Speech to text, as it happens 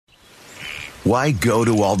Why go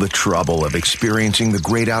to all the trouble of experiencing the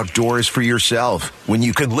great outdoors for yourself when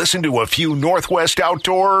you can listen to a few Northwest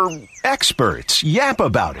Outdoor experts yap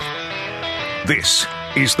about it? This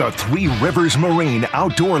is the Three Rivers Marine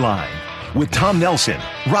Outdoor Line with Tom Nelson,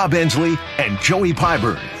 Rob Ensley, and Joey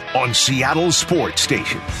Pyburn on Seattle's Sports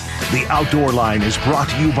Station. The Outdoor Line is brought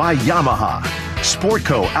to you by Yamaha,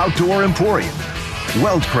 Sportco Outdoor Emporium,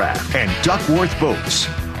 Weldcraft and Duckworth Boats,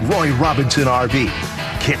 Roy Robinson RV,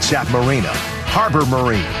 Kitsap Marina, Harbor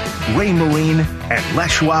Marine, Ray Marine, and Les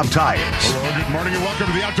Schwab Tires. Hello, good morning, and welcome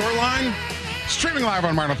to the Outdoor Line. Streaming live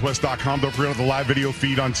on MyNorthwest.com. Don't forget the live video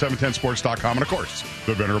feed on 710sports.com. And, of course,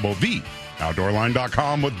 the venerable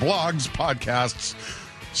theOutdoorLine.com with blogs, podcasts.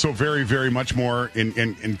 So very, very much more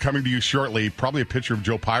in coming to you shortly. Probably a picture of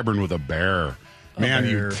Joe Pyburn with a bear. Man,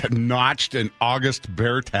 you notched an August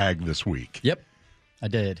bear tag this week. Yep, I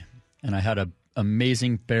did. And I had an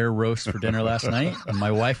amazing bear roast for dinner last night. And my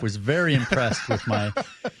wife was very impressed with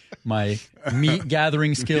my meat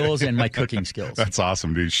gathering skills and my cooking skills. That's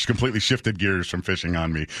awesome, dude. She's completely shifted gears from fishing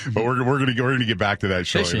on me, but we're gonna get back to that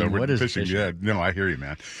shortly. Fishing. What is fishing? Yeah, no, I hear you,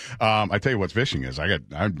 man. I tell you what fishing is. I'm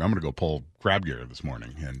gonna go pull crab gear this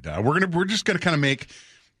morning, and we're just gonna kind of make.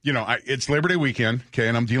 You know, it's Labor Day weekend, okay,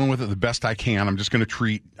 and I'm dealing with it the best I can. I'm just going to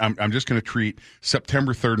treat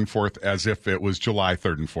September 3rd and 4th as if it was July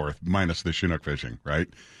 3rd and 4th, minus the Chinook fishing, right?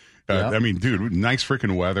 Yep. I mean, dude, nice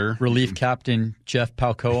freaking weather. Relief Captain Jeff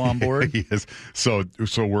Palco on board. He is. So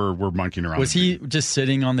we're monkeying around. Was he just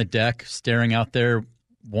sitting on the deck, staring out there,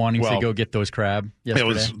 wanting to go get those crab yesterday? It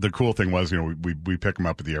was, the cool thing was, we pick them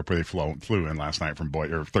up at the airport. They flew in last night from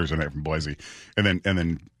Thursday night from Boise, and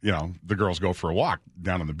then the girls go for a walk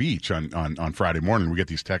down on the beach on Friday morning. We get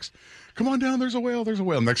these texts, "Come on down, there's a whale, there's a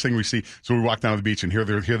whale." Next thing we see, so we walk down to the beach, and here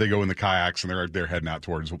they go in the kayaks, and they're heading out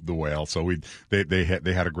towards the whale. So they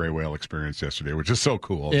had a gray whale experience yesterday, which is so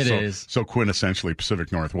cool. It is so quintessentially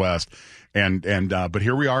Pacific Northwest, and but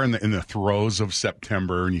here we are in the throes of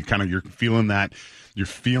September, and you're feeling that. You're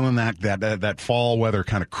feeling that fall weather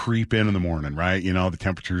kind of creep in the morning, right? The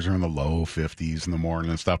temperatures are in the low 50s in the morning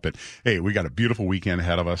and stuff. But hey, we got a beautiful weekend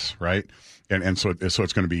ahead of us, right? And so it's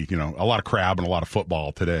going to be a lot of crab and a lot of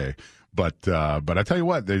football today. But I tell you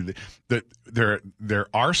what, there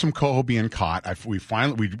are some coho being caught. We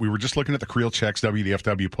were just looking at the Creel Checks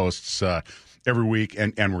WDFW posts every week,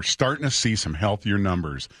 and we're starting to see some healthier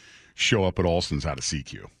numbers show up at Olson's out of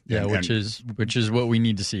CQ. Yeah, which is what we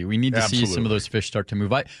need to see. We need to see some of those fish start to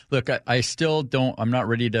move. I still don't. I'm not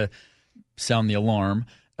ready to sound the alarm.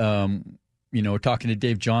 Talking to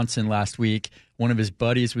Dave Johnson last week, one of his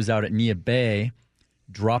buddies was out at Nia Bay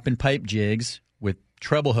dropping pipe jigs with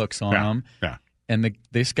treble hooks on them. Yeah. And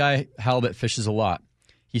this guy halibut fishes a lot.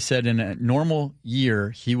 He said in a normal year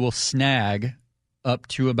he will snag up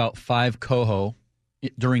to about 5 coho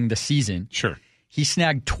during the season. Sure. He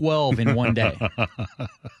snagged 12 in one day.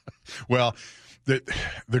 Well,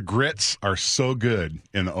 the grits are so good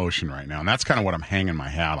in the ocean right now, and that's kind of what I'm hanging my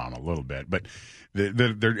hat on a little bit. But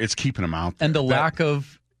it's keeping them out there. And the lack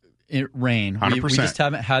of rain. 100%. We just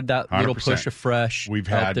haven't had that little 100%. Push of fresh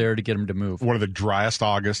out there to get them to move. One of the driest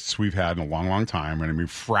Augusts we've had in a long, long time. And I mean,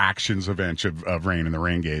 fractions of inch of rain in the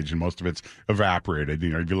rain gauge, and most of it's evaporated. If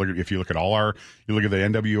you look at the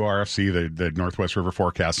NWRFC, the Northwest River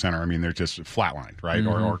Forecast Center, I mean, they're just flatlined, right,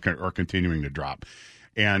 mm-hmm. or continuing to drop.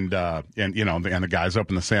 And the guys up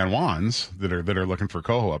in the San Juans that are looking for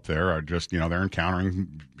coho up there are just they're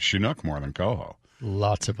encountering Chinook more than coho.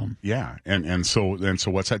 Lots of them. Yeah, and so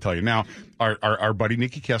what's that tell you? Now, our buddy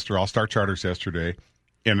Nikki Kester, All-Star Charters yesterday,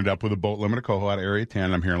 ended up with a boat limit of coho out of Area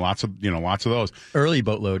 10. I'm hearing lots of those. Early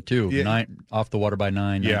boatload too. Yeah. 9 off the water by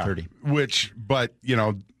 9:30. But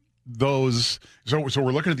those. So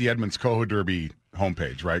we're looking at the Edmonds Coho Derby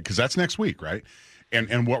homepage, right? Because that's next week, right?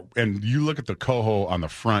 And you look at the coho on the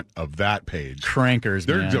front of that page. Crankers,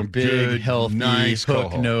 they're man. Big, good, healthy, nice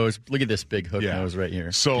hook coho. nose. Look at this big hook nose right here.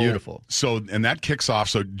 So beautiful. And that kicks off.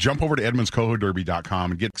 So jump over to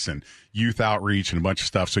EdmondsCohoDerby.com and get some youth outreach and a bunch of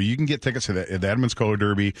stuff. So you can get tickets to the Edmonds Coho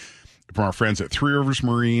Derby from our friends at Three Rivers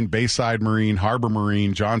Marine, Bayside Marine, Harbor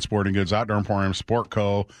Marine, John Sporting Goods, Outdoor Emporium,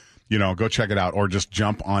 Sportco. Go check it out, or just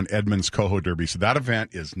jump on Edmonds Coho Derby. So that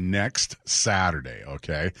event is next Saturday,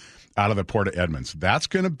 okay, out of the Port of Edmonds. That's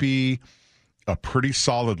going to be a pretty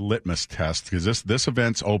solid litmus test because this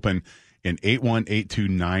event's open in 8-1, 8-2,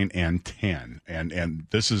 9, and 10. And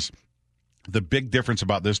this is the big difference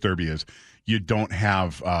about this derby is you don't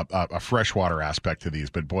have a freshwater aspect to these.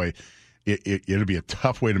 But, boy, it'll be a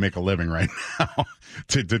tough way to make a living right now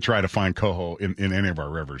to try to find coho in any of our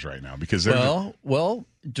rivers right now. Because on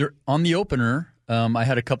the opener, I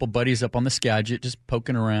had a couple buddies up on the Skagit just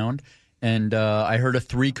poking around, And I heard a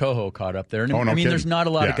 3 coho caught up there. And I mean, kidding. There's not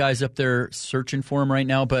a lot of guys up there searching for them right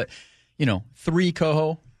now, but 3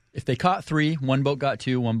 coho. If they caught 3, one boat got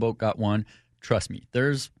 2, one boat got 1. Trust me,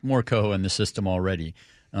 there's more coho in the system already.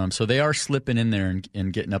 So they are slipping in there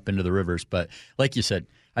and getting up into the rivers. But like you said,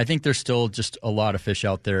 I think there's still just a lot of fish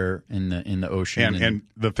out there in the ocean. And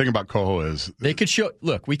the thing about coho is they could show.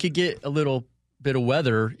 Look, we could get a little bit of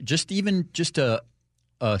weather, just a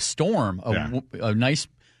storm, a nice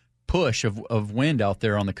push of wind out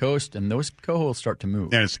there on the coast, and those coho will start to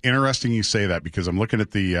move. And it's interesting you say that, because I'm looking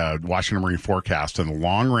at the Washington Marine forecast, and the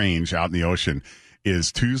long range out in the ocean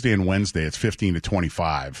is Tuesday and Wednesday. It's 15 to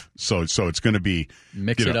 25. So it's going to be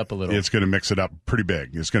mix it up a little. It's going to mix it up pretty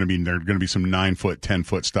big. There's going to be some 9-foot,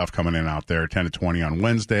 10-foot stuff coming in out there. 10 to 20 on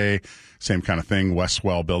Wednesday. Same kind of thing. West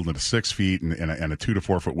swell building to 6 feet and a 2 to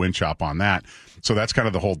 4 foot wind chop on that. So that's kind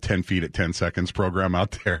of the whole 10 feet at 10 seconds program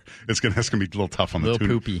out there. That's going to be a little tough on the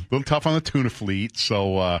tuna. Poopy. A little tough on the tuna fleet.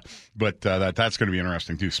 So, but that's going to be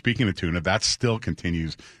interesting too. Speaking of tuna, that still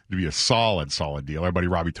continues to be a solid deal. Our buddy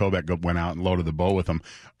Robbie Tobeck went out and loaded the boat with him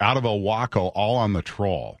out of Owako, all on the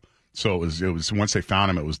troll. So it was once they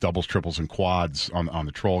found him, it was doubles, triples, and quads on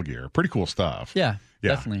the troll gear. Pretty cool stuff. Yeah.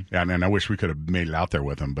 Definitely. Yeah, and I wish we could have made it out there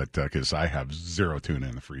with him, but because I have 0 tuna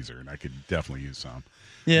in the freezer, and I could definitely use some.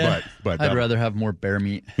 Yeah, but I'd rather have more bear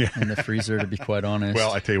meat in the freezer, to be quite honest.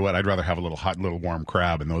 Well, I tell you what, I'd rather have a little hot, little warm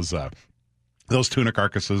crab, and those tuna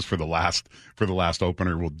carcasses for the last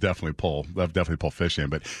opener will definitely pull fish in.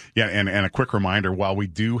 But yeah, and a quick reminder, while we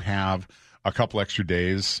do have a couple extra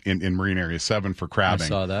days in Marine Area 7 for crabbing. I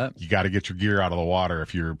saw that. You got to get your gear out of the water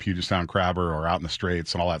if you're a Puget Sound crabber or out in the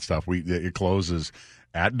straits and all that stuff. It closes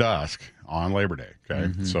at dusk on Labor Day.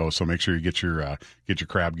 Okay, so make sure you get your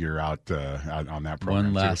crab gear out on that program.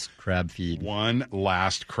 One last crab feed,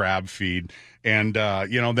 and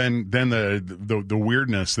then the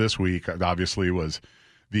weirdness this week obviously was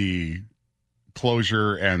the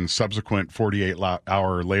closure and subsequent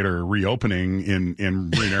 48-hour later reopening in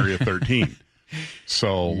Marine Area 13.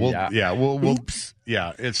 So we'll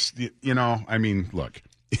it's I mean, look,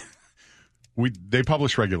 they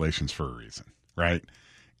publish regulations for a reason, right?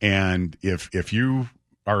 And if you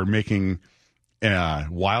are making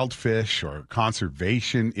wild fish or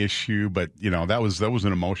conservation issue, but that was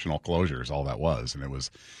an emotional closure is all that was, and it was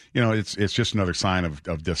it's just another sign of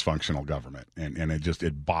dysfunctional government, and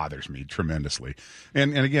it bothers me tremendously.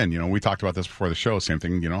 And again, we talked about this before the show. Same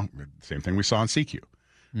thing we saw in CQ,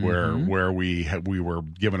 where we were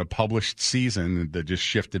given a published season that just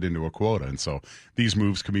shifted into a quota, and so these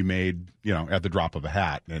moves can be made at the drop of a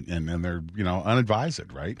hat, and they're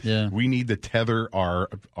unadvised, right? Yeah, we need to tether our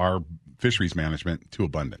fisheries management to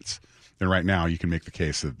abundance, and right now you can make the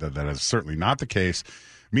case that is certainly not the case.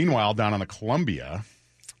 Meanwhile, down on the Columbia,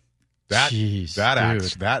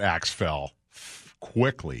 that axe fell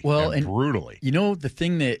quickly and brutally. The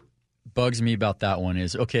thing that bugs me about that one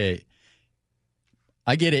is, okay,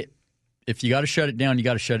 I get it. If you got to shut it down, you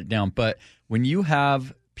got to shut it down. But when you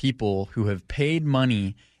have people who have paid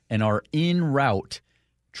money and are en route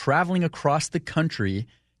traveling across the country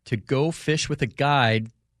to go fish with a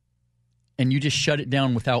guide, and you just shut it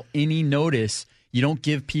down without any notice, you don't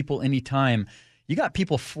give people any time. You got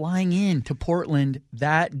people flying in to Portland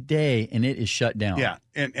that day, and it is shut down. Yeah,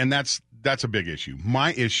 and that's a big issue.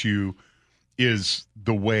 My issue is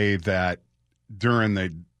the way that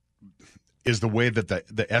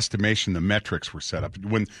the estimation, the metrics were set up.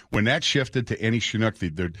 When that shifted to any Chinook,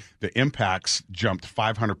 the impacts jumped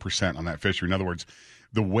 500% on that fishery. In other words,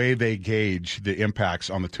 the way they gauge the impacts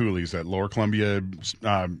on the tules, that Lower Columbia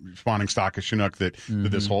spawning stock of Chinook that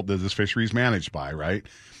this fishery is managed by, right?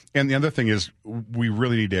 And the other thing is, we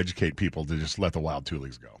really need to educate people to just let the wild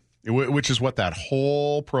tules go, which is what that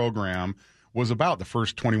whole program was about the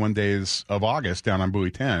first 21 days of August down on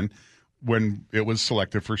Buoy 10 when it was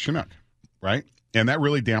selected for Chinook, right? And that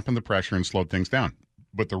really dampened the pressure and slowed things down.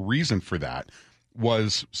 But the reason for that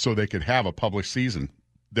was so they could have a published season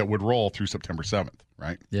that would roll through September 7th,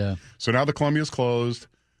 right? Yeah. So now the Columbia is closed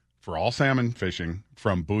for all salmon fishing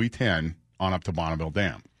from Buoy 10 on up to Bonneville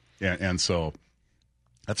Dam. And so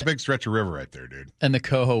that's a big stretch of river right there, dude. And the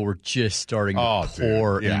coho were just starting to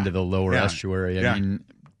pour into the lower estuary. I mean,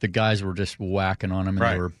 the guys were just whacking on them,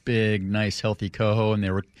 and they were big, nice, healthy coho, and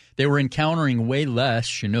they were encountering way less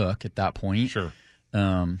Chinook at that point. Sure.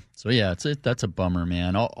 So yeah, that's a bummer,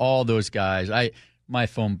 man. All those guys, my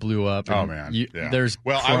phone blew up. Oh man, there's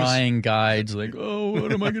crying guides like, oh,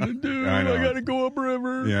 what am I gonna do? I got to go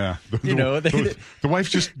upriver. Yeah, the wife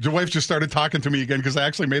just started talking to me again because I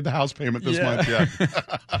actually made the house payment this month. Yeah.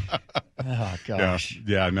 Oh gosh.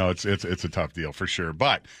 Yeah. No, it's a tough deal for sure.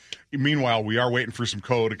 But Meanwhile, we are waiting for some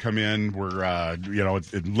coho to come in. We're,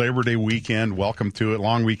 it's Labor Day weekend. Welcome to it.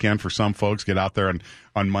 Long weekend for some folks. Get out there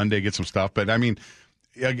on Monday, get some stuff. But I mean,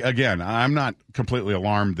 again, I'm not completely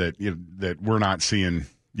alarmed that we're not seeing,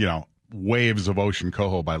 waves of ocean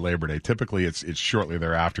coho by Labor Day. Typically, it's shortly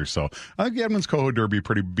thereafter. So I think Edmonds Coho Derby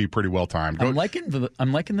be pretty well timed. I'm liking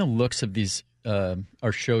the looks of these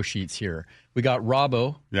our show sheets here. We got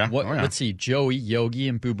Robbo. Yeah. Let's see, Joey, Yogi,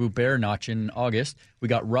 and Boo Boo Bear Notch in August. We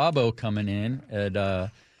got Robbo coming in at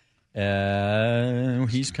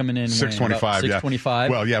he's coming in 6:25. 6:25.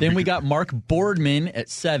 Well, yeah. Then we got Mark Boardman at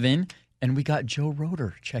 7, and we we got Joe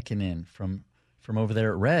Roeder checking in from over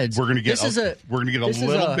there at Reds. We're going to get a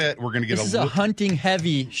little This is a hunting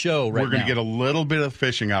heavy show right now. We're going to get a little bit of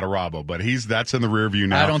fishing out of Robbo, but that's in the rear view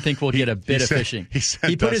now. I don't think we'll get a bit of fishing.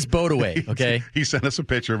 He put his boat away, okay? He sent us a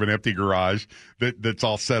picture of an empty garage that's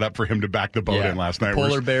all set up for him to back the boat in last night.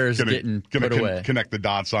 Polar bear is getting put away. Connect the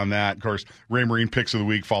dots on that. Of course, Ray Marine Picks of the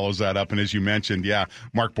Week follows that up, and as you mentioned,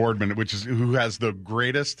 Mark Boardman, who has the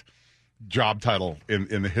greatest job title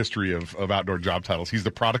in the history of outdoor job titles. He's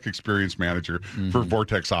the product experience manager for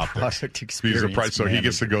Vortex Optics. Product experience so he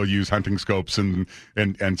gets to go use hunting scopes and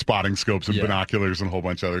spotting scopes and binoculars and a whole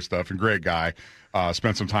bunch of other stuff. And great guy.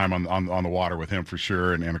 Spent some time on the water with him for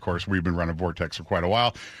sure. And of course, we've been running Vortex for quite a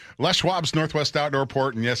while. Les Schwab's Northwest Outdoor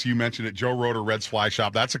Port. And yes, you mentioned it. Joe Roeder, Red's Fly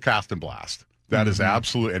Shop. That's a cast and blast. That is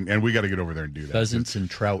absolute, and we got to get over there and do that. Pheasants and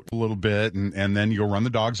trout. A little bit, and then you go run the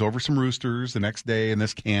dogs over some roosters the next day in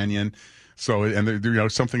this canyon. So, and they're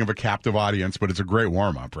something of a captive audience, but it's a great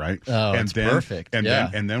warm-up, right? Oh, it's perfect. And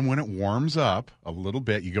then when it warms up a little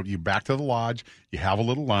bit, you back to the lodge, you have a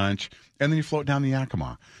little lunch, and then you float down the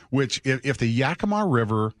Yakima, which if the Yakima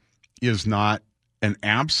River is not an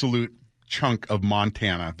absolute chunk of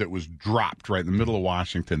Montana that was dropped right in the middle of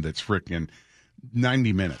Washington that's freaking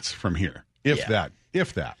 90 minutes from here. If that,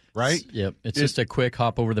 right? Yep. It's just a quick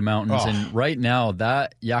hop over the mountains. And right now,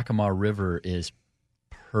 that Yakima River is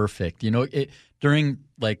perfect. During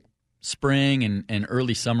like spring and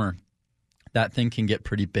early summer, that thing can get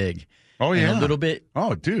pretty big. Oh, yeah. And a little bit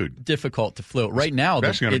difficult to float. Right now,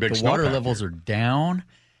 the water levels are down,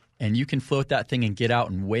 and you can float that thing and get out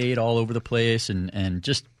and wade all over the place and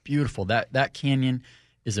just beautiful. That canyon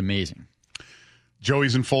is amazing.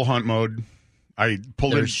 Joey's in full hunt mode.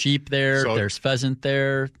 There's sheep there, there's pheasant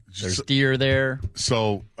there, there's deer there.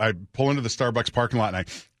 So I pull into the Starbucks parking lot, and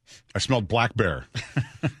I smelled black bear.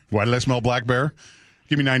 Why did I smell black bear?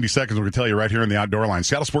 Give me 90 seconds. We're going to tell you right here in the Outdoor Line.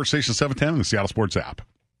 Seattle Sports Station 710 and the Seattle Sports app.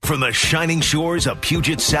 From the shining shores of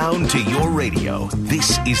Puget Sound to your radio,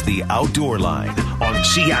 this is the Outdoor Line on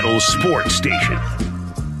Seattle Sports Station.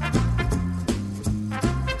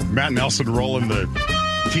 Matt Nelson rolling the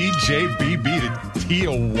TJBB, the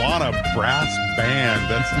Tijuana Brass Band.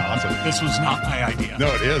 That's awesome. This was not my idea. No,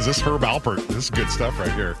 it is. This is Herb Alpert. This is good stuff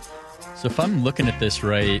right here. So if I'm looking at this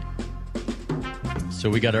right, so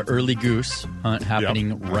we got an early goose hunt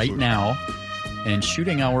happening right now, and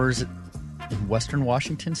shooting hours in Western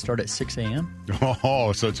Washington start at 6 a.m.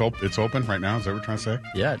 Oh, so it's open right now? Is that what you're trying to say?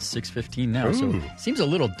 Yeah, it's 6:15 now. Ooh. So it seems a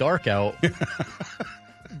little dark out.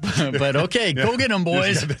 But okay, go get them,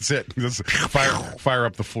 boys. Yeah, that's it. Just fire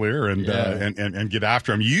up the FLIR and get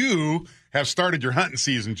after them. You have started your hunting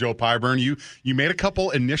season, Joe Pyburn. You made a couple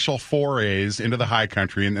initial forays into the high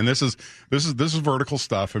country, and this is vertical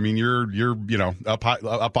stuff. I mean, you're up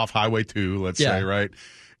off Highway 2, let's say, right?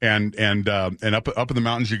 And up in the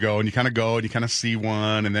mountains you go, and you kind of see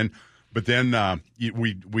one, But then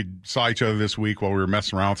we saw each other this week while we were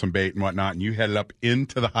messing around with some bait and whatnot, and you headed up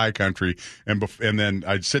into the high country, and then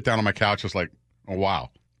I'd sit down on my couch, just like, oh wow,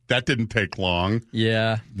 that didn't take long.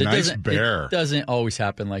 Yeah, nice bear. It doesn't always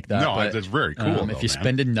happen like that. No, it's very cool. If you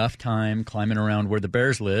spend enough time climbing around where the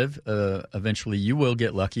bears live, eventually you will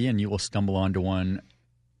get lucky, and you will stumble onto one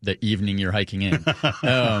the evening you're hiking in.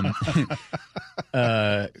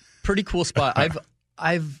 Pretty cool spot.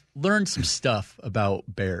 I've learned some stuff about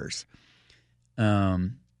bears.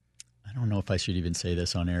 I don't know if I should even say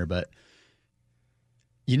this on air, but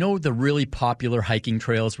the really popular hiking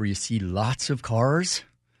trails where you see lots of cars?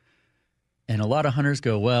 And a lot of hunters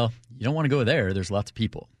go, well, you don't want to go there. There's lots of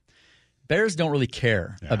people. Bears don't really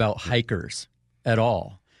care about hikers at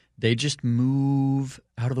all. They just move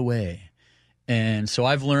out of the way. And so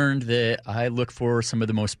I've learned that I look for some of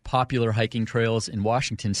the most popular hiking trails in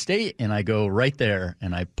Washington State, and I go right there,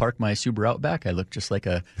 and I park my Subaru Outback. I look just like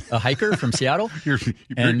a hiker from Seattle. You're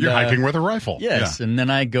hiking with a rifle. Yes, and then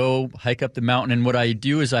I go hike up the mountain, and what I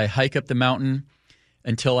do is I hike up the mountain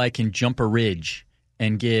until I can jump a ridge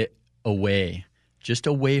and get away, just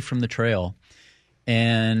away from the trail.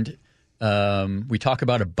 And we talk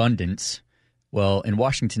about abundance. Well, in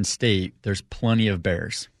Washington State, there's plenty of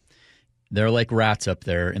bears. They're like rats up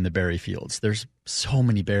there in the berry fields. There's so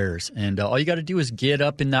many bears. And all you got to do is get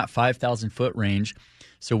up in that 5,000-foot range.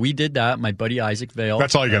 So we did that. My buddy Isaac Vail.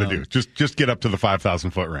 That's all you got to do. Just get up to the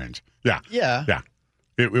 5,000-foot range. Yeah. Yeah. Yeah.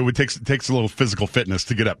 It would takes a little physical fitness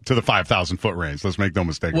to get up to the 5,000-foot range. Let's make no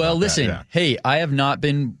mistake Well, about listen, that. Yeah. Hey, I have not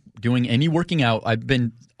been doing any working out. I've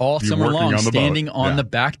been all summer long standing on the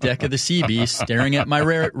back deck of the CB, staring at my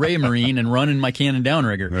Ray Marine and running my Cannon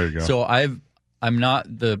downrigger. There you go. So I'm not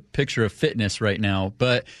the picture of fitness right now,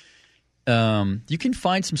 but you can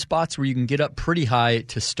find some spots where you can get up pretty high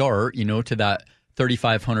to start, to that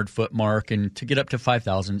 3,500-foot mark, and to get up to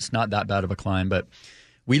 5,000. It's not that bad of a climb, but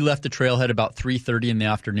we left the trailhead about 3:30 in the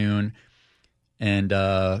afternoon and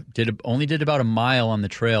only did about a mile on the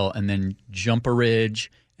trail, and then jump a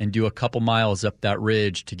ridge and do a couple miles up that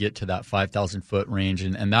ridge to get to that 5,000-foot range.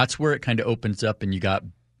 And that's where it kind of opens up, and you got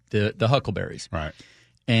the huckleberries. Right.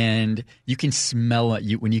 And you can smell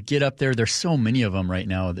it. When you get up there, there's so many of them right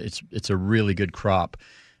now. It's a really good crop.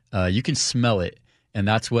 You can smell it. And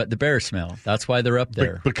that's what the bears smell. That's why they're up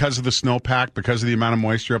there. Because of the snowpack, because of the amount of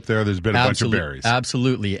moisture up there, there's been a bunch of berries.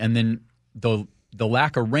 Absolutely. And then the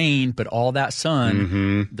lack of rain, but all that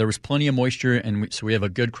sun, there was plenty of moisture, and so we have a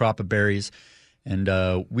good crop of berries. And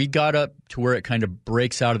we got up to where it kind of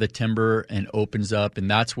breaks out of the timber and opens up, and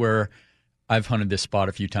that's where I've hunted this spot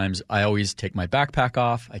a few times. I always take my backpack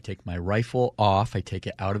off. I take my rifle off. I take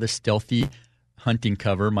it out of the stealthy hunting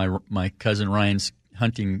cover, my cousin Ryan's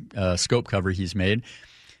hunting scope cover he's made,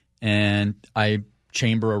 and I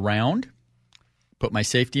chamber around, put my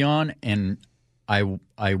safety on, and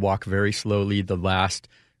I walk very slowly the last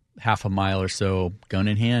half a mile or so, gun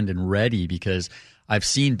in hand and ready, because I've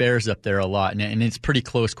seen bears up there a lot, and it's pretty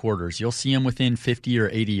close quarters. You'll see them within 50 or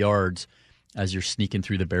 80 yards as you're sneaking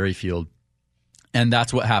through the berry field, and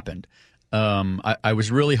that's what happened. I was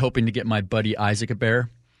really hoping to get my buddy Isaac a bear.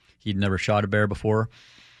 He'd never shot a bear before,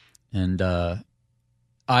 and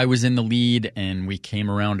I was in the lead, and we came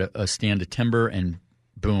around a stand of timber, and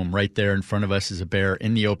boom, right there in front of us is a bear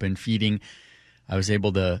in the open feeding. I was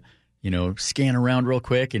able to, scan around real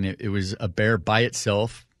quick, and it was a bear by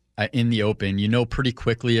itself in the open. Pretty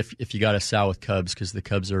quickly if you got a sow with cubs, because the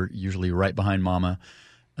cubs are usually right behind mama.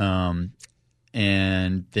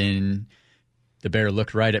 And then the bear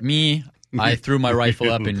looked right at me. I threw my rifle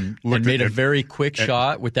up and made a very quick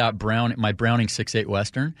shot with that my Browning 6.8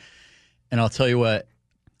 Western. And I'll tell you what,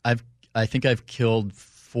 I think I've killed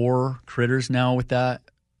 4 critters now with that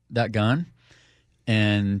gun,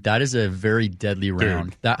 and that is a very deadly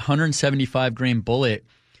round. Dude. That 175 grain bullet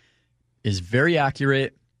is very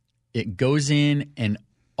accurate. It goes in and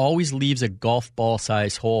always leaves a golf ball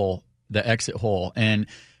size hole, the exit hole, and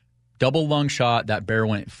double lung shot. That bear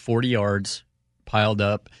went 40 yards, piled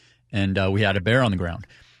up, and we had a bear on the ground.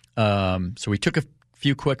 So we took a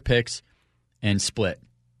few quick picks and split.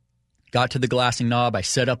 Got to the glassing knob. I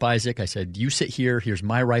set up Isaac. I said, you sit here. Here's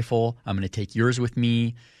my rifle. I'm going to take yours with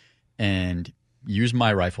me and use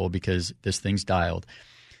my rifle because this thing's dialed.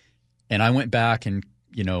 And I went back and,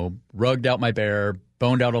 rugged out my bear,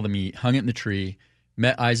 boned out all the meat, hung it in the tree,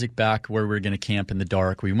 met Isaac back where we were going to camp in the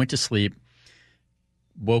dark. We went to sleep,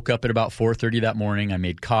 woke up at about 4:30 that morning. I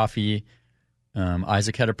made coffee.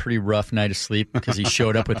 Isaac had a pretty rough night of sleep because he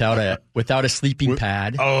showed up without a sleeping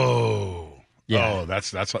pad. Oh. Yeah. Oh,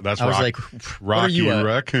 that's I was like, Rocky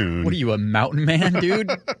Raccoon. What are you, a mountain man, dude?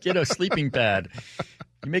 Get a sleeping pad.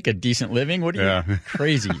 You make a decent living? What are you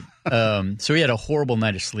crazy? So we had a horrible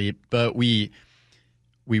night of sleep, but we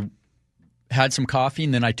had some coffee,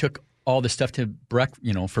 and then I took all the stuff to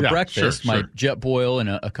for breakfast. My Jetboil and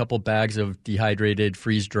a couple bags of dehydrated,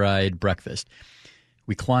 freeze-dried breakfast.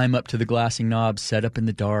 We climb up to the glassing knob, set up in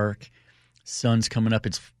the dark. Sun's coming up.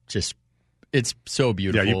 It's so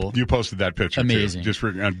beautiful. Yeah, you posted that picture. Amazing. Just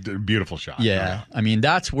a beautiful shot. Yeah. I mean,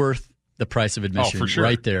 that's worth the price of admission for sure.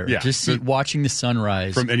 right there. Yeah. Just watching the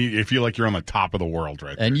sunrise. And you feel like you're on the top of the world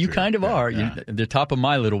right there. And you kind of are. Yeah. You're the top of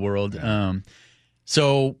my little world. Yeah.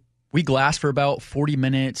 So we glassed for about 40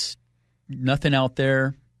 minutes. Nothing out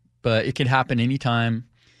there, but it could happen anytime.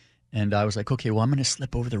 And I was like, okay, well, I'm going to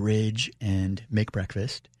slip over the ridge and make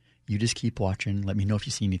breakfast. You just keep watching. Let me know if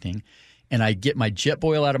you see anything. And I get my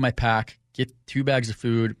Jetboil out of my pack, get 2 bags of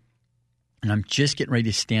food, and I'm just getting ready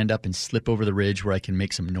to stand up and slip over the ridge where I can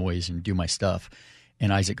make some noise and do my stuff.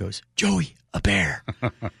 And Isaac goes, Joey, a bear.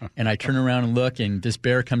 And I turn around and look, and this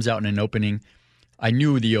bear comes out in an opening. I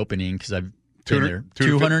knew the opening because I've been there.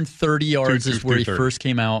 230 yards is where he first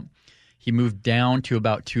came out. He moved down to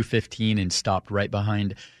about 215 and stopped right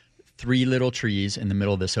behind 3 little trees in the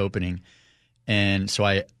middle of this opening. And so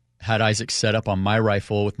I had Isaac set up on my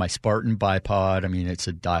rifle with my Spartan bipod. I mean, it's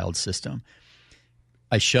a dialed system.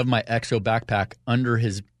 I shoved my EXO backpack under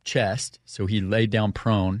his chest, so he laid down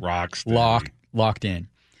prone, locked in.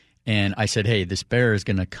 And I said, hey, this bear is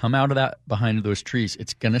going to come out of that behind those trees.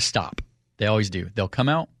 It's going to stop. They always do. They'll come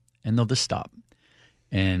out and they'll just stop.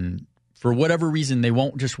 And for whatever reason, they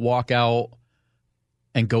won't just walk out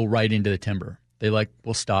and go right into the timber. They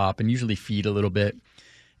will stop and usually feed a little bit.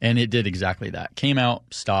 And it did exactly that. Came out,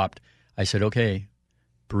 stopped. I said, okay,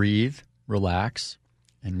 breathe, relax.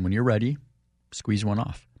 And when you're ready, squeeze one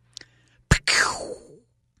off.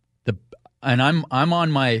 And I'm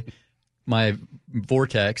on my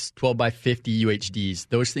Vortex 12x50 UHDs.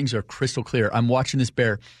 Those things are crystal clear. I'm watching this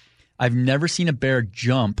bear. I've never seen a bear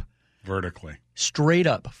jump vertically, straight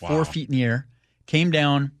up, 4 feet in the air, came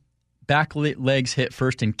down, back legs hit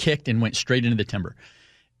first and kicked and went straight into the timber.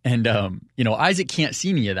 And, Isaac can't see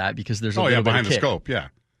any of that because there's a little bit behind of kick. the scope, yeah.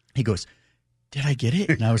 He goes, did I get it?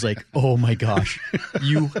 And I was like, oh my gosh,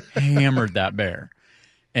 you hammered that bear.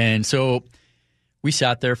 And so we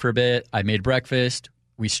sat there for a bit. I made breakfast.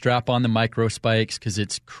 We strap on the micro spikes because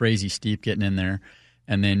it's crazy steep getting in there,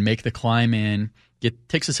 and then make the climb in.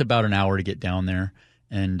 Takes us about an hour to get down there,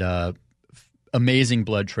 and amazing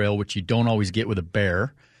blood trail, which you don't always get with a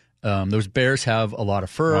bear. Those bears have a lot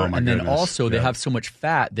of fur, and then also they have so much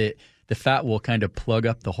fat that the fat will kind of plug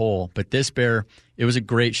up the hole. But this bear, it was a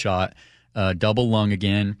great shot, double lung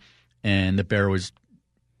again, and the bear was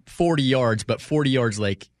 40 yards, but 40 yards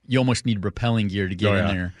like you almost need rappelling gear to get in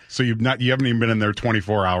there. So you haven't even been in there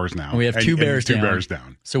 24 hours now. And we have two bears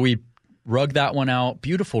down. So we rug that one out.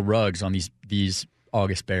 Beautiful rugs on these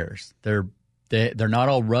August bears. They're not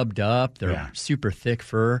all rubbed up. They're super thick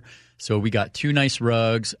fur. So we got 2 nice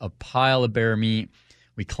rugs, a pile of bear meat.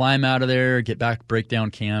 We climb out of there, get back, break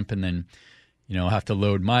down camp, and then have to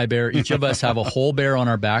load my bear. Each of us have a whole bear on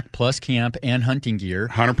our back, plus camp and hunting gear.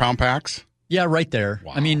 100-pound packs? Yeah, right there.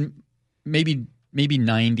 Wow. I mean, maybe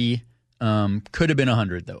 90. Could have been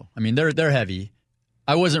 100 though. I mean, they're heavy.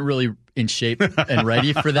 I wasn't really in shape and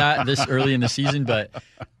ready for that this early in the season, but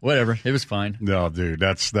whatever. It was fine. No, dude,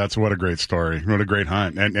 that's what a great story. What a great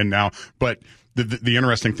hunt. And now, but the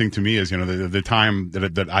interesting thing to me is, the time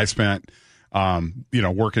that I spent,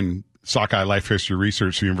 working sockeye life history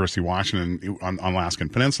research at the University of Washington on Alaskan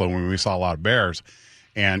Peninsula, when we saw a lot of bears.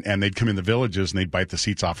 And they'd come in the villages and they'd bite the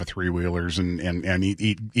seats off of 3-wheelers and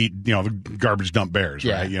eat the garbage dump bears,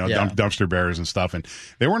 right? Dumpster bears and stuff. And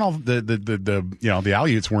they weren't all the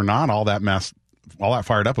Aleuts were not all that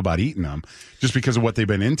fired up about eating them just because of what they've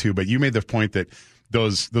been into. But you made the point that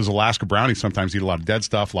those Alaska brownies sometimes eat a lot of dead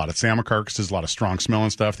stuff, a lot of salmon carcasses, a lot of strong smelling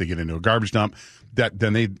stuff. They get into a garbage dump.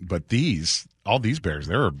 All these bears,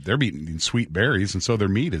 they're eating sweet berries, and so their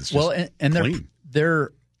meat is just clean.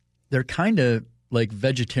 They're kind of like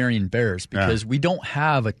vegetarian bears because we don't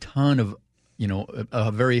have a ton of,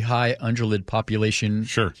 a very high ungulate population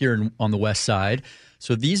here on the west side.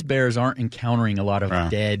 So these bears aren't encountering a lot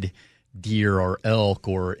of dead deer or elk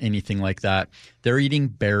or anything like that. They're eating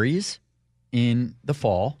berries in the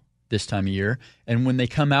fall this time of year. And when they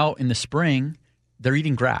come out in the spring, they're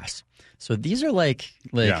eating grass. So these are like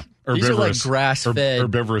grass-fed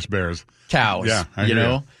herbivorous bears, cows,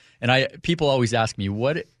 And people always ask me,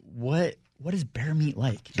 what is bear meat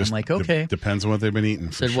like? I'm like, okay. Depends on what they've been eating.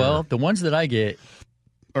 I said, well, the ones that I get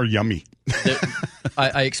are yummy.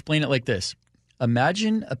 I explain it like this.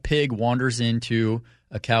 Imagine a pig wanders into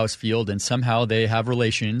a cow's field and somehow they have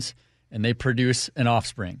relations and they produce an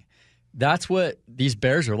offspring. That's what these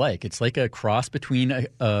bears are like. It's like a cross between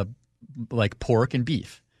like pork and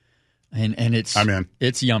beef. And I'm in.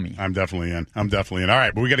 It's yummy. I'm definitely in. All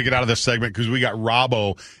right, but we got to get out of this segment because we got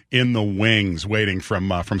Robbo in the wings waiting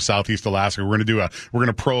from Southeast Alaska. We're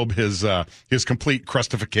gonna probe his complete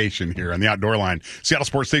crustification here on the Outdoor Line, Seattle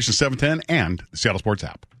Sports Station 710 and the Seattle Sports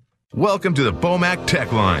app. Welcome to the Bomac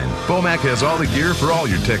Tech Line. Bomac has all the gear for all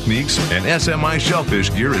your techniques, and SMI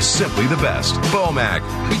shellfish gear is simply the best. Bomac,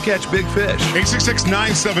 we catch big fish.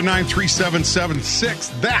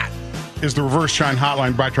 866-979-3776. That is the Reverse Shine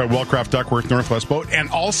Hotline brought to you by Wellcraft Duckworth Northwest Boat, and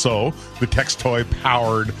also the Tex Toy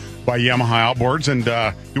powered by Yamaha Outboards. And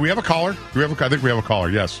do we have a caller? I think we have a caller,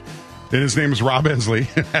 yes. And his name is Rob Ensley.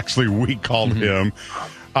 Actually, we called him.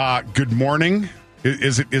 Good morning.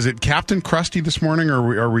 Is it Captain Krusty this morning,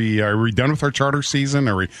 or are we done with our charter season?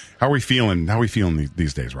 How are we feeling? How are we feeling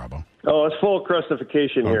these days, Robbo? Oh, it's full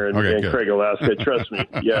crustification here in Craig, Alaska. Trust me.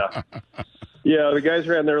 Yeah. Yeah, the guys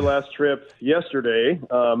ran their last trip yesterday.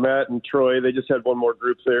 Matt and Troy, they just had one more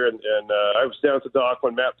group there, and I was down at the dock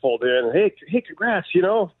when Matt pulled in. Hey, congrats!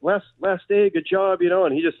 Last day, good job,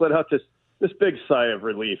 and he just let out this big sigh of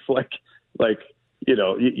relief, like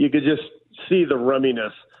you could just see the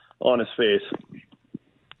rumminess on his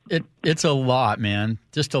face. It's a lot, man.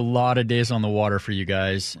 Just a lot of days on the water for you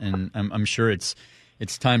guys, and I'm sure it's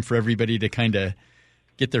time for everybody to kind of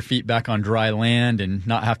get their feet back on dry land and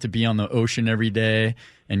not have to be on the ocean every day.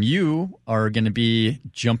 And you are going to be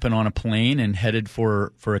jumping on a plane and headed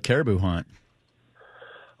for a caribou hunt.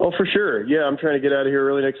 Oh, for sure. Yeah, I'm trying to get out of here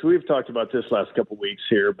early next week. We've talked about this last couple of weeks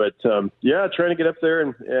here, but trying to get up there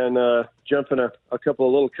and jump in a couple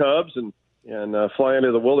of little cubs and fly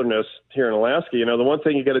into the wilderness here in Alaska. The one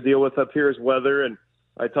thing you got to deal with up here is weather. And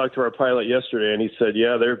I talked to our pilot yesterday, and he said,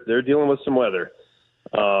 yeah, they're dealing with some weather.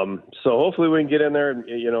 So hopefully we can get in there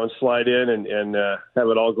and slide in and have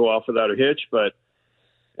it all go off without a hitch. But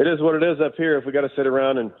it is what it is up here. If we got to sit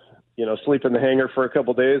around and sleep in the hangar for a couple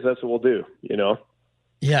of days, that's what we'll do.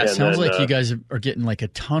 Yeah, it sounds like you guys are getting like a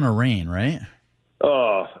ton of rain, right?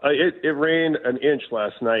 Oh, it rained an inch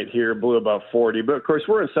last night here, blew about 40. But, of course,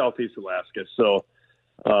 we're in southeast Alaska, so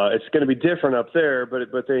it's going to be different up there.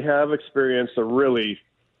 But they have experienced a really,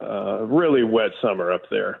 really wet summer up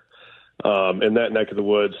there in that neck of the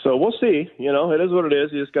woods. So we'll see. It is what it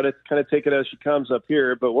is. You just got to kind of take it as she comes up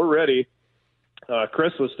here. But we're ready.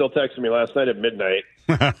 Chris was still texting me last night at midnight,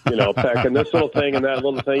 packing this little thing and that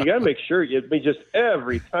little thing. You got to make sure just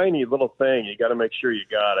every tiny little thing you got to make sure you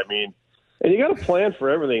got. I mean, and you got to plan for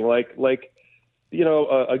everything, like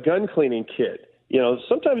a gun cleaning kit.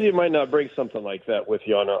 Sometimes you might not bring something like that with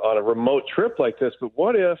you on a remote trip like this. But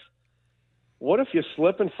what if you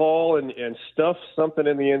slip and fall and stuff something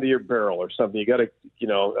in the end of your barrel or something? You got to,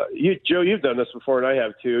 Joe, you've done this before, and I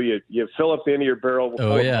have too. You fill up the end of your barrel with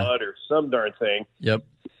mud or some darn thing. Yep.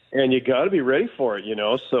 And you got to be ready for it,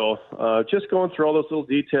 So just going through all those little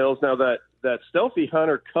details. Now that Stealthy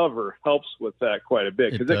Hunter cover helps with that quite a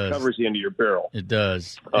bit because it covers the end of your barrel. It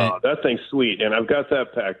does. That thing's sweet, and I've got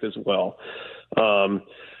that packed as well,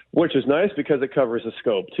 which is nice because it covers the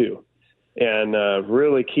scope too. And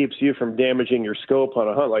really keeps you from damaging your scope on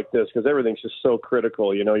a hunt like this because everything's just so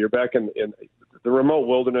critical. You're back in the remote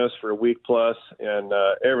wilderness for a week plus, and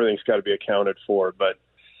everything's got to be accounted for. But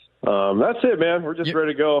that's it, man. We're just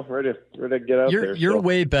ready to go, ready to get out there. You're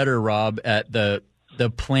way better, Rob, at the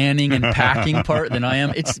planning and packing part than I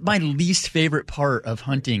am. It's my least favorite part of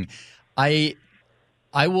hunting. I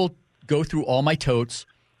will go through all my totes,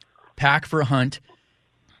 pack for a hunt,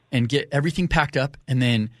 and get everything packed up, and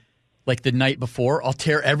then like the night before, I'll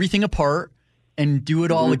tear everything apart and do it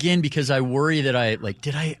all again because I worry that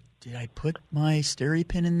did I put my stereo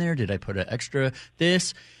pin in there? Did I put an extra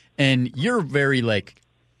this? And you're very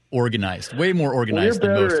organized, way more organized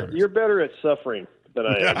than most hunters. You're better at suffering than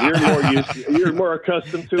I am. You're more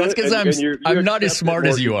accustomed to That's it. That's because I'm not as smart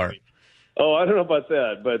as you are. Oh, I don't know about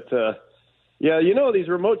that, but yeah, these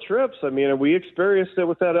remote trips. I mean, we experienced it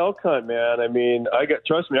with that elk hunt, man. I mean,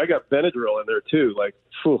 trust me, I got Benadryl in there too.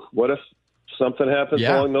 What if something happens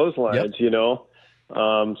along those lines? Yep.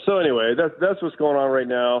 So anyway, that's what's going on right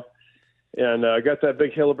now. And I got that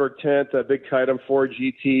big Hilleberg tent, that big Kaitum 4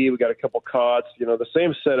 GT. We got a couple cots. The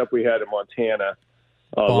same setup we had in Montana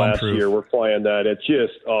last year. We're flying that. It's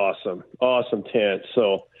just awesome tent.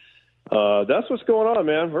 So that's what's going on,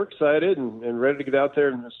 man. We're excited and ready to get out there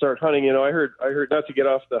and start hunting. I heard not to get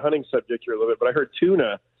off the hunting subject here a little bit, but I heard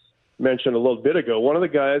Tuna mentioned a little bit ago. One of the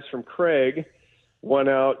guys from Craig went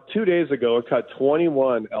out 2 days ago and caught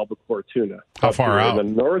 21 albacore tuna. How far out? In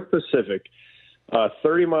the North Pacific,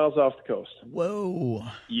 30 miles off the coast. Whoa.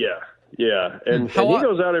 Yeah. And he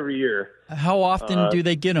goes out every year. How often do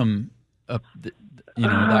they get them up,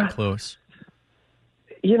 that close?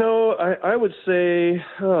 I would say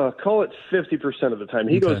call it 50% of the time.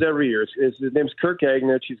 He goes every year. His name's Kirk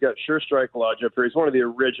Agnich. He's got Sure Strike Lodge up here. He's one of the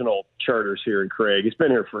original charters here in Craig. He's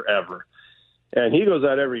been here forever. And he goes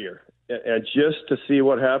out every year and just to see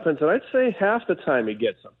what happens. And I'd say half the time he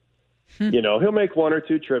gets them. He'll make one or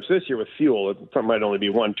two trips this year with fuel. It might only be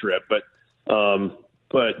one trip. But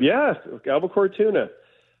yeah, albacore tuna.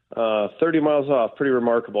 30 miles off, pretty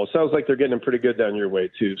remarkable. It sounds like they're getting them pretty good down your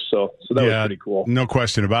way too. So that was pretty cool. No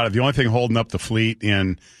question about it. The only thing holding up the fleet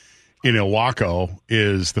in Ilwaco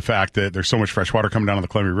is the fact that there's so much fresh water coming down on the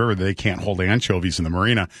Columbia River that they can't hold anchovies in the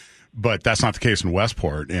marina. But that's not the case in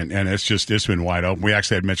Westport, and it's been wide open. We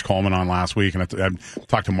actually had Mitch Coleman on last week, and I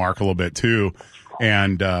talked to Mark a little bit too.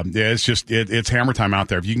 And it's hammer time out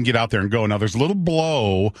there. If you can get out there and go. Now there's a little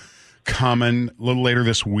blow coming a little later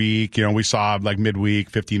this week. We saw midweek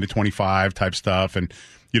 15 to 25 type stuff, and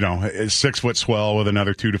a 6 foot swell with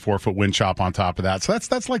another 2 to 4 foot wind chop on top of that. So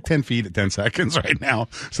that's like 10 feet at 10 seconds right now.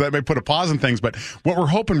 So that may put a pause in things. But what we're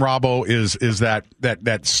hoping, Robbo, is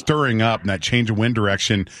that stirring up and that change of wind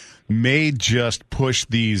direction may just push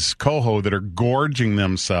these coho that are gorging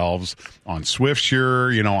themselves on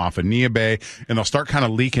Swiftsure, off of Nia Bay, and they'll start kind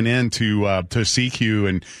of leaking into to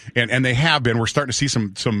CQ, and they have been. We're starting to see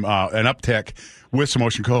some an uptick with some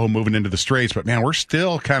ocean coho moving into the straits, but man, we're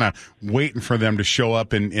still kind of waiting for them to show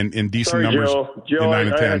up in decent numbers. Joe, in 9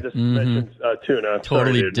 and 10. I had to mention tuna.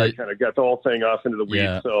 Totally, I kind of got the whole thing off into the weeds.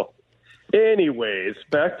 Yeah. So, anyways,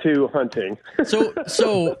 back to hunting.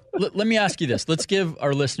 so let me ask you this. Let's give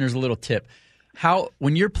our listeners a little tip.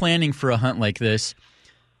 When you're planning for a hunt like this,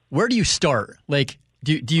 where do you start? Like,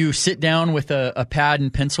 do you sit down with a pad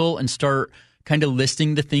and pencil and start kind of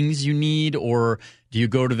listing the things you need, or do you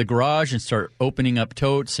go to the garage and start opening up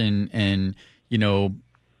totes and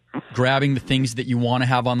grabbing the things that you want to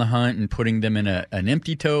have on the hunt and putting them in an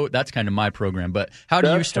empty tote? That's kind of my program. But how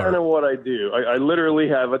do you start? That's kind of what I do. I literally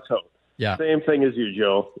have a tote. Yeah. Same thing as you,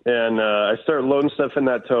 Joe. And I start loading stuff in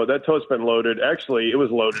that tote. That tote's been loaded. Actually, it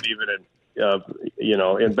was loaded even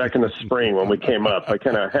back in the spring when we came up. I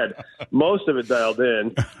kind of had most of it dialed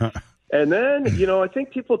in. And then, I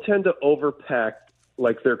think people tend to overpack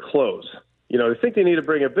like their clothes. They think they need to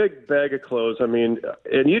bring a big bag of clothes. I mean,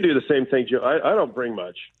 and you do the same thing, Joe. I don't bring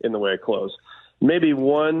much in the way of clothes. Maybe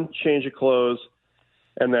one change of clothes,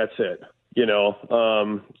 and that's it.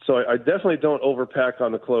 So I definitely don't overpack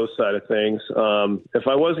on the clothes side of things. If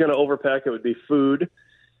I was going to overpack, it would be food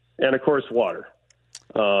and, of course, water.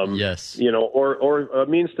 Yes. Or a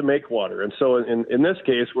means to make water. And so in this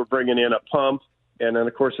case, we're bringing in a pump and then,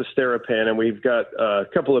 of course, a Sterapan, and we've got a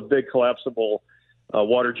couple of big collapsible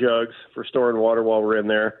water jugs for storing water while we're in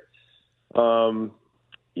there. And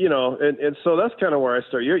so that's kind of where I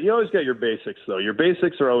start. You always got your basics, though. Your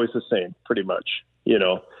basics are always the same, pretty much,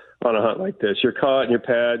 on a hunt like this. Your cot and your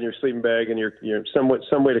pad and your sleeping bag and your some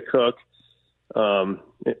way to cook.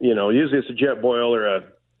 Usually it's a jet boil or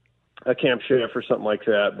a Camp Chef or something like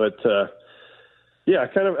that. But,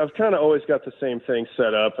 I've kind of always got the same thing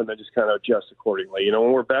set up and then just kind of adjust accordingly.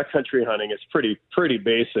 When we're backcountry hunting, it's pretty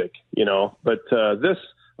basic, But on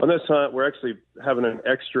this hunt, we're actually having an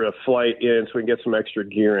extra flight in so we can get some extra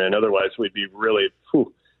gear in. Otherwise, it'd be really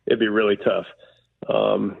tough.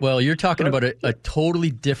 Well, you're talking about a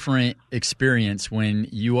totally different experience when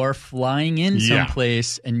you are flying in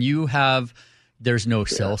someplace and there's no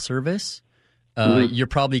cell service. You're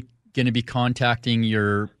probably going to be contacting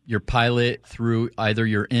your pilot through either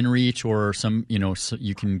your inReach or some, so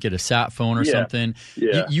you can get a sat phone or something.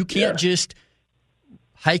 Yeah. You can't just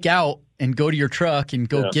hike out and go to your truck and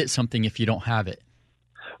go get something if you don't have it.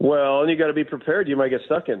 Well, and you got to be prepared. You might get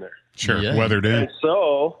stuck in there. Sure. Yeah. Weathered in. And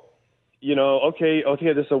so,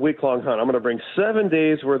 okay, this is a week-long hunt. I'm going to bring 7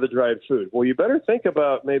 days worth of dried food. Well, you better think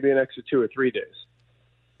about maybe an extra 2 or 3 days.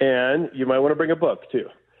 And you might want to bring a book, too,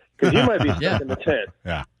 because you might be stuck in the tent.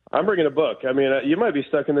 Yeah. I'm bringing a book. I mean, you might be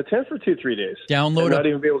stuck in the tent for 2-3 days. Download not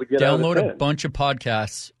even be able to get out of the tent. A bunch of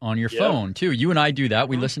podcasts on your phone, too. You and I do that.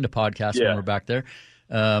 We listen to podcasts when we're back there.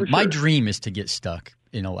 My dream is to get stuck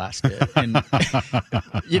in Alaska, and not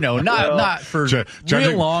for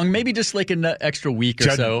real long, maybe just like an extra week or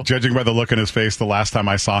so. Judging by the look in his face, the last time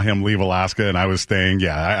I saw him leave Alaska, and I was staying,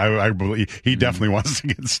 I believe he definitely wants to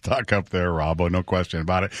get stuck up there, Robbo, no question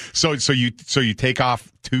about it. So you take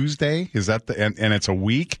off Tuesday? Is that and it's a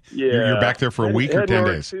week? Yeah, you're back there for a week or 10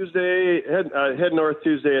 days? Tuesday, head north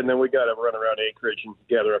Tuesday, and then we got to run around Anchorage and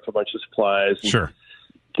gather up a bunch of supplies. Sure.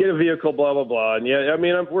 Get a vehicle, blah, blah, blah. And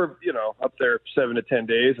we're, up there 7 to 10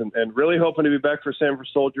 days and really hoping to be back for Sanford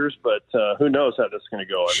Soldiers, but who knows how this is going to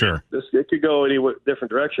go. It could go any different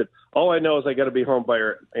direction. All I know is I got to be home by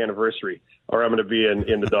our anniversary or I'm going to be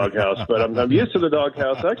in the doghouse, but I'm used to the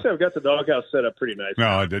doghouse. Actually, I've got the doghouse set up pretty nice.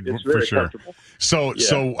 No, it's very comfortable. So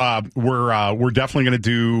we're definitely going to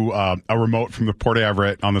do a remote from the Port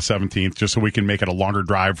Everett on the 17th, just so we can make it a longer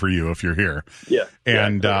drive for you if you're here. Yeah.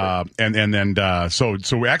 And so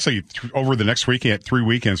we actually over the next weekend, 3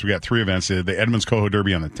 weekends, we got 3 events: the Edmonds Coho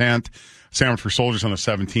Derby on the 10th, Sanford Soldiers on the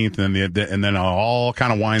 17th, and then it all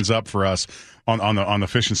kind of winds up for us on the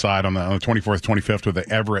fishing side on the 24th, 25th with the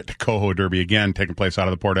Everett Coho Derby again taking place out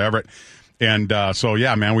of the Port Everett. And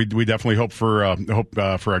man, we definitely hope for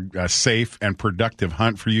a safe and productive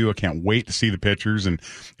hunt for you. I can't wait to see the pictures and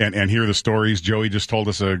hear the stories. Joey just told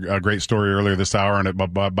us a great story earlier this hour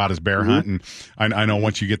about his bear hunt, and I know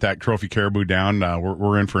once you get that trophy caribou down,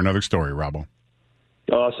 we're in for another story, Robbo.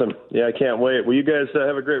 Awesome. Yeah, I can't wait. Well, you guys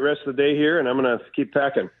have a great rest of the day here, and I'm going to keep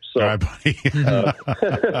packing. So. All right, buddy. All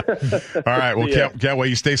right. Well, can't wait.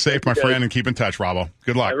 You stay safe, my friend, and keep in touch, Robbo.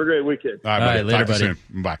 Good luck. Have a great weekend. All right, later, buddy. Soon.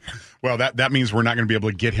 Bye. Well, that means we're not going to be able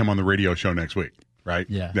to get him on the radio show next week, right?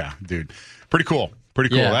 Yeah. Yeah, dude. Pretty cool. Pretty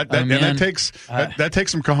cool. Yeah, and that takes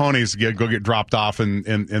some cojones to go get dropped off in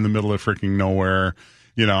the middle of freaking nowhere,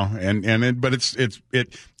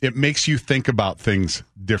 but it makes you think about things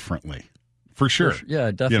differently, for sure.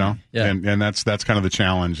 Yeah, definitely. And that's kind of the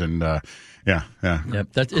challenge. And yeah. Yep.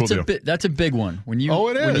 That's a big one. When you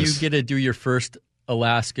when you get to do your first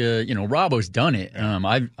Alaska, Robbo's done it.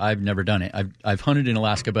 I've never done it. I've hunted in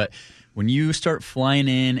Alaska, but when you start flying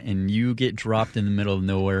in and you get dropped in the middle of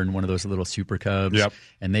nowhere in one of those little Super Cubs,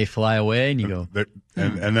 and they fly away, and you go,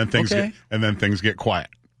 and then things get quiet,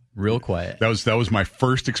 real quiet. That was my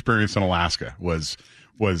first experience in Alaska. Was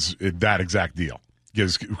that exact deal?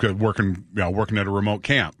 Because working at a remote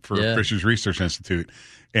camp for Fisheries Research Institute,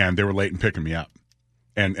 and they were late in picking me up,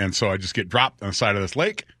 and so I just get dropped on the side of this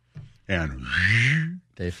lake, and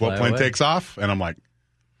float plane takes off, and I'm like,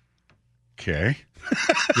 okay.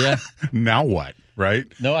 Yeah. Now what? Right?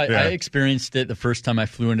 No, I experienced it the first time I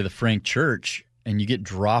flew into the Frank Church, and you get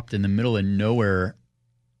dropped in the middle of nowhere,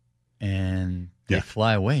 and they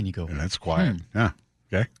fly away, and you go, and it's quiet. Yeah.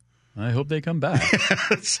 Okay. I hope they come back.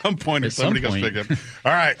 At some point, if somebody goes pick it.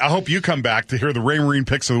 All right. I hope you come back to hear the Ray Marine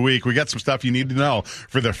Picks of the Week. We got some stuff you need to know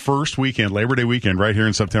for the first weekend, Labor Day weekend, right here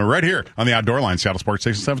in September, right here on the Outdoor Line, Seattle Sports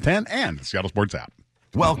Station 710, and the Seattle Sports app.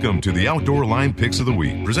 Welcome to the Outdoor Line Picks of the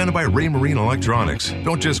Week, presented by Ray Marine Electronics.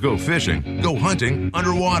 Don't just go fishing, go hunting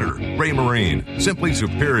underwater. Ray Marine, simply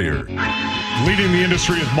superior. Leading the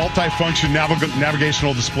industry is multifunction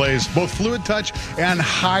navigational displays, both fluid touch and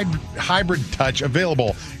hybrid touch,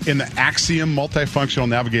 available in the Axiom multifunctional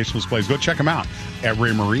navigational displays. Go check them out at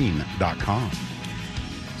raymarine.com.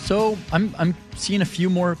 So I'm seeing a few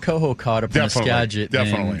more coho caught up in the Skagit.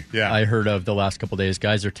 Definitely, yeah. I heard of the last couple of days.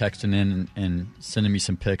 Guys are texting in and sending me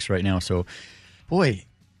some pics right now. So, boy,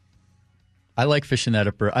 I like fishing that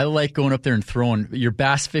upper. I like going up there and throwing. You're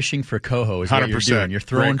bass fishing for coho is what 100%. You're doing. You're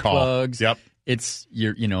throwing plugs.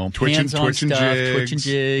 Twitching twitching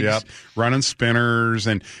jigs. Yep, running spinners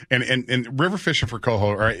and river fishing for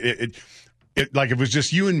coho. Right, it like if it was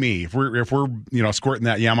just you and me. If we're squirting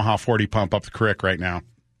that Yamaha 40 pump up the creek right now,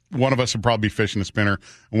 one of us would probably be fishing a spinner,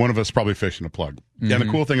 and one of us probably fishing a plug. Mm-hmm. And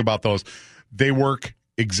the cool thing about those, they work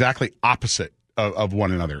exactly opposite of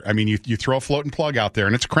one another. I mean, you throw a floating plug out there,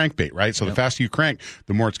 and it's a crankbait, right? So the faster you crank,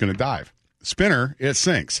 the more it's going to dive. Spinner, it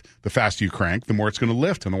sinks. The faster you crank, the more it's going to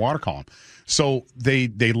lift in the water column. So they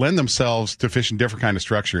lend themselves to fishing different kind of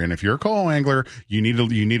structure. And if you're a coho angler, you need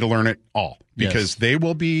to learn it all, because they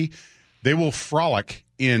will frolic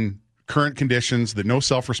in current conditions that no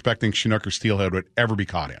self-respecting Chinook or steelhead would ever be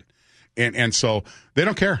caught in, and so they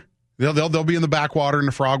don't care. They'll be in the backwater and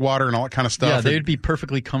the frog water and all that kind of stuff. Yeah, they would be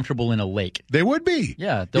perfectly comfortable in a lake. They would be.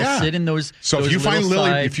 Yeah, they'll sit in those. So those if you find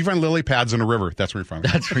lily pads in a river, that's where you're from.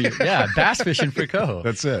 That's where bass fishing for coho.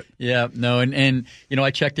 That's it. Yeah, no, and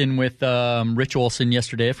I checked in with Rich Olson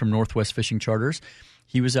yesterday from Northwest Fishing Charters.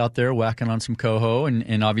 He was out there whacking on some coho,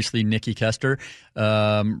 and obviously Nikki Kester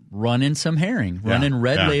running some herring, running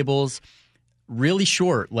red labels, really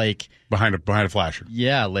short, like behind a flasher.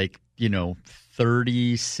 Yeah, like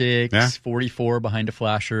 36, 44 behind a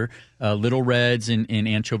flasher, little reds and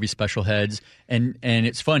anchovy special heads, and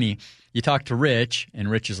it's funny. You talk to Rich,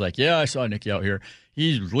 and Rich is like, "Yeah, I saw Nikki out here.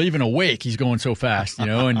 He's leaving a wake. He's going so fast,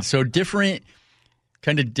 and so different."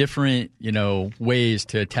 Kind of different, ways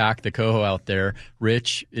to attack the coho out there.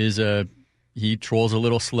 Rich he trolls a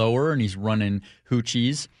little slower, and he's running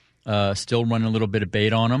hoochies, still running a little bit of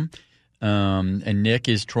bait on them. And Nick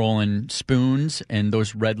is trolling spoons and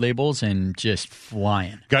those red labels and just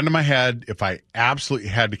flying. Gun to my head, if I absolutely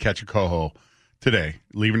had to catch a coho today,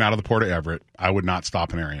 leaving out of the Port of Everett, I would not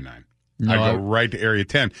stop in Area 9. I'd go right to Area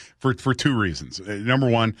 10 for two reasons. Number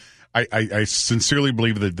one, I sincerely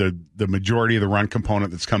believe that the majority of the run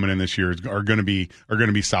component that's coming in this year are going to be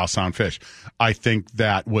South Sound fish. I think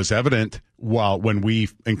that was evident when we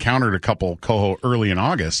encountered a couple coho early in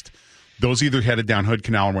August. Those either headed down Hood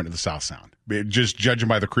Canal or went to the South Sound. Just judging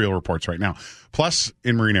by the Creel reports right now. Plus,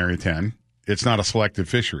 in Marine Area 10, it's not a selective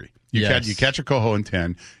fishery. You catch a coho in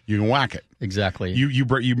 10, you can whack it. Exactly. You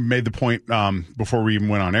made the point before we even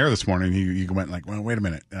went on air this morning. You went like, well, wait a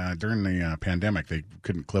minute. During the pandemic, they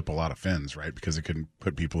couldn't clip a lot of fins, right? Because they couldn't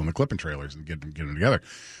put people in the clipping trailers and get them together.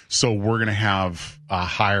 So we're going to have a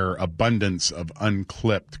higher abundance of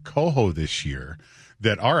unclipped coho this year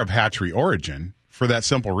that are of hatchery origin for that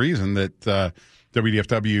simple reason that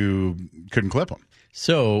WDFW couldn't clip them.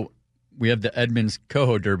 So we have the Edmonds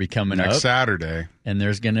Coho Derby coming up next Saturday, and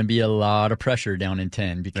there's going to be a lot of pressure down in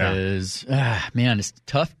 10 because, it's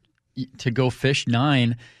tough to go fish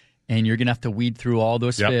 9, and you're going to have to weed through all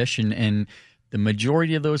those fish, and the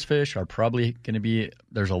majority of those fish are probably going to be.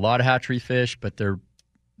 There's a lot of hatchery fish, but they're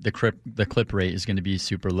the clip rate is going to be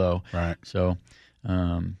super low. Right. So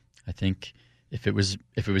I think if it was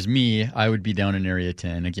me, I would be down in area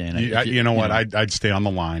 10 again. You know what? I'd stay on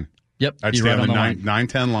the line. Yep. I'd stay on the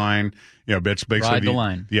 9-10 line. Basically ride the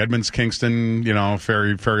line. The Edmonds Kingston,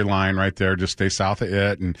 ferry line right there. Just stay south of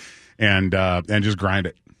it and just grind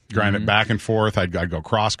it. Grind it back and forth. I'd go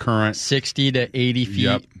cross current. 60 to 80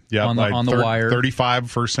 feet on the wire.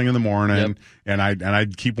 35 first thing in the morning, and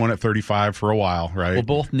I'd keep one at 35 for a while, right? Well,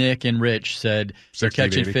 both Nick and Rich said they're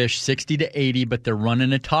catching fish 60 to 80, but they're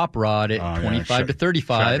running a top rod at 25 to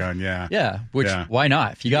 35. Shotgun, why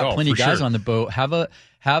not? If you got plenty of guys on the boat, have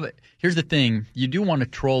it. Here's the thing: you do want to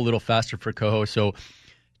troll a little faster for coho, so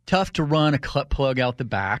tough to run a cut plug out the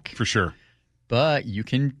back for sure. But you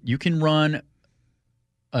can run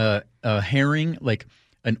a herring, like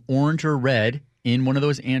an orange or red, in one of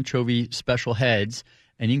those anchovy special heads,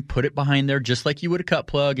 and you can put it behind there just like you would a cut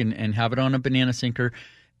plug and have it on a banana sinker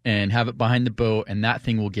and have it behind the boat, and that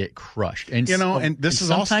thing will get crushed. And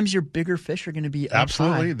sometimes your bigger fish are going to be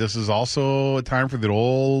absolutely. High. This is also a time for the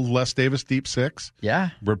old Les Davis Deep Six.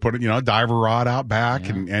 Yeah, we're putting diver rod out back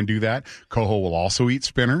and do that. Coho will also eat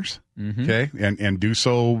spinners, okay, and do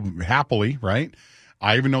so happily, right?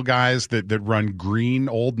 I even know guys that run green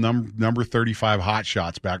old number 35 hot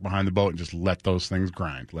shots back behind the boat and just let those things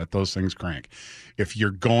grind, let those things crank. If you're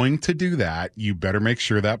going to do that, you better make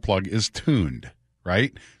sure that plug is tuned,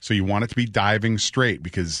 right? So you want it to be diving straight,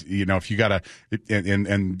 because if you got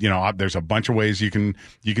to, there's a bunch of ways you can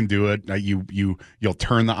do it. You'll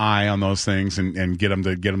turn the eye on those things and get them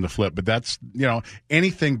to flip. But that's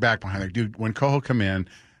anything back behind there, dude. When coho come in,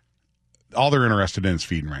 all they're interested in is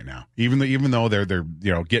feeding right now. Even though they're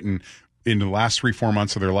getting into the last 3-4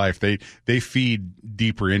 months of their life, they feed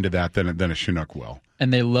deeper into that than a Chinook will.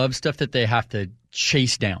 And they love stuff that they have to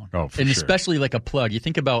chase down. Oh, for sure. Especially like a plug. You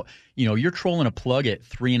think about, you're trolling a plug at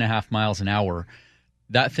 3.5 miles an hour.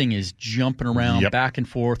 That thing is jumping around back and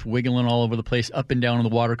forth, wiggling all over the place, up and down in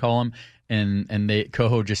the water column, and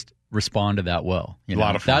coho just respond to that well. A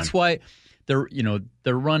lot of fun. That's why they're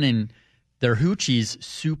running their hoochies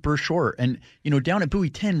super short. And, down at Buoy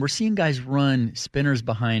 10, we're seeing guys run spinners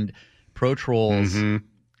behind Pro Trolls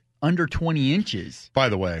under 20 inches. By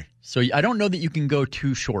the way. So I don't know that you can go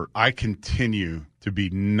too short. I continue to be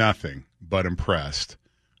nothing but impressed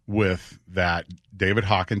with that David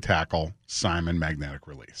Hawken tackle Simon magnetic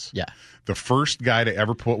release. Yeah. The first guy to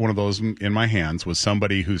ever put one of those in my hands was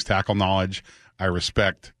somebody whose tackle knowledge I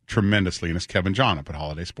respect tremendously, and it's Kevin John up at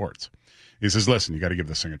Holiday Sports. He says, listen, you got to give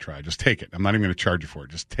this thing a try. Just take it. I'm not even going to charge you for it.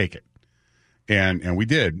 Just take it. And we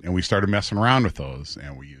did. And we started messing around with those.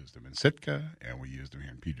 And we used them in Sitka. And we used them here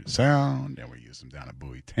in Puget Sound. And we used them down at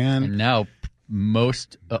Buoy 10. And now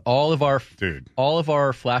all of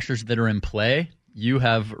our flashers that are in play, you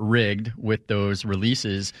have rigged with those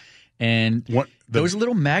releases. And those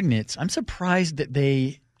little magnets, I'm surprised that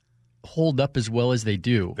they hold up as well as they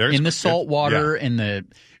do in the salt water and the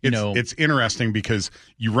it's interesting because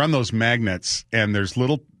you run those magnets and there's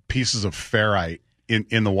little pieces of ferrite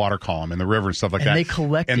in the water column in the river and stuff like that.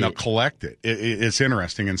 They'll collect it. It's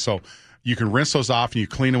interesting. And so you can rinse those off and you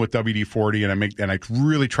clean them with WD-40, and I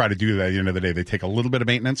really try to do that at the end of the day. They take a little bit of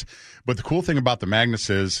maintenance. But the cool thing about the magnets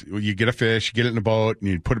is you get a fish, you get it in a boat, and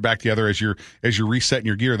you put it back together as you're resetting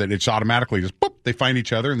your gear, that it's automatically just boop, they find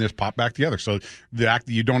each other and they just pop back together. So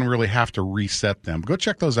you don't really have to reset them. Go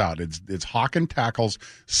check those out. It's Hawken Tackle's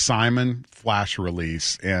Simon Flash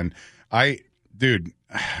Release. And I'm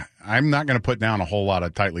not going to put down a whole lot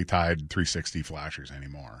of tightly tied 360 flashers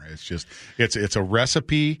anymore. It's just it's a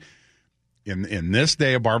recipe. In this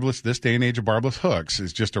day and age of barbless hooks,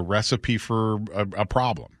 is just a recipe for a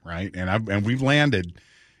problem, right? And we've landed.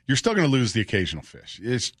 You're still going to lose the occasional fish.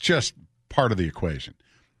 It's just part of the equation.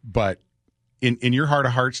 But in your heart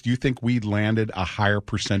of hearts, do you think we landed a higher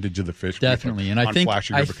percentage of the fish? Definitely, and I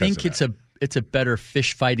think it's a better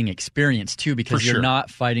fish fighting experience too, because you're not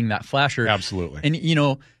fighting that flasher. Absolutely, and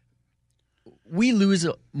we lose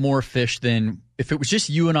more fish than if it was just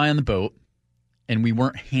you and I on the boat. And we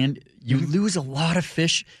weren't you lose a lot of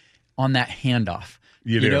fish on that handoff.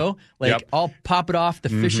 You I'll pop it off. The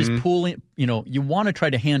fish is pulling. You want to try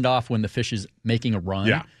to hand off when the fish is making a run.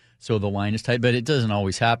 Yeah. So the line is tight, but it doesn't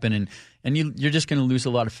always happen. And you're just going to lose a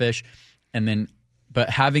lot of fish. But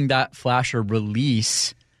having that flasher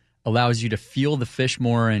release allows you to feel the fish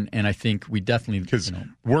more. And I think we definitely, because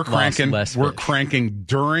we're cranking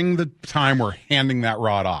during the time we're handing that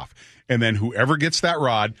rod off. And then whoever gets that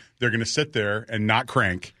rod, they're going to sit there and not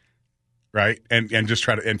crank, right? And just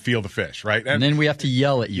try to feel the fish, right? And then we have to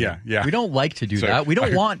yell at you. Yeah. We don't like to do that. We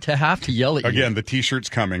don't want to have to yell at you. Again, the T-shirt's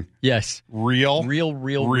coming. Yes. Real.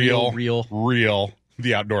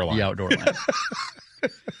 The outdoor line. The outdoor line.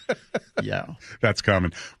 Yeah. That's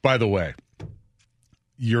coming. By the way,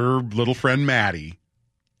 your little friend Maddie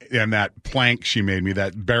and that plank she made me,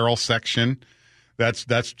 that barrel section,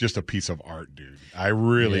 that's just a piece of art, dude. I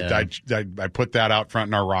really, I put that out front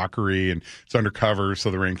in our rockery, and it's under cover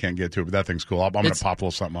so the rain can't get to it, but that thing's cool. I'm going to pop a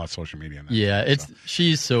little something on social media.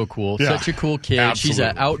 She's so cool. Yeah, such a cool kid. Absolutely. She's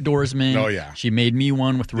an outdoorsman. Oh, yeah. She made me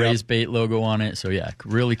one with Raised Bait logo on it. So, yeah,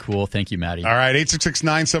 really cool. Thank you, Maddie. All right,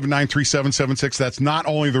 866-979-3776. That's not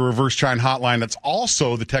only the reverse chine hotline, that's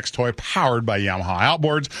also the text toy powered by Yamaha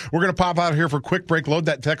Outboards. We're going to pop out here for a quick break. Load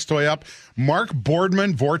that text toy up. Mark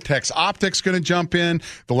Boardman, Vortex Optics, going to jump in.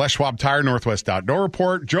 The Les Schwab Tire Northwest Outdoor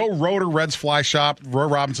Report. Joe Roeder, Red's Fly Shop. Roy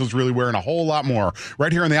Robinson's really wearing a whole lot more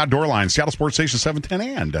right here on the Outdoor Line. Seattle Sports Station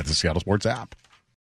 710 and at the Seattle Sports app.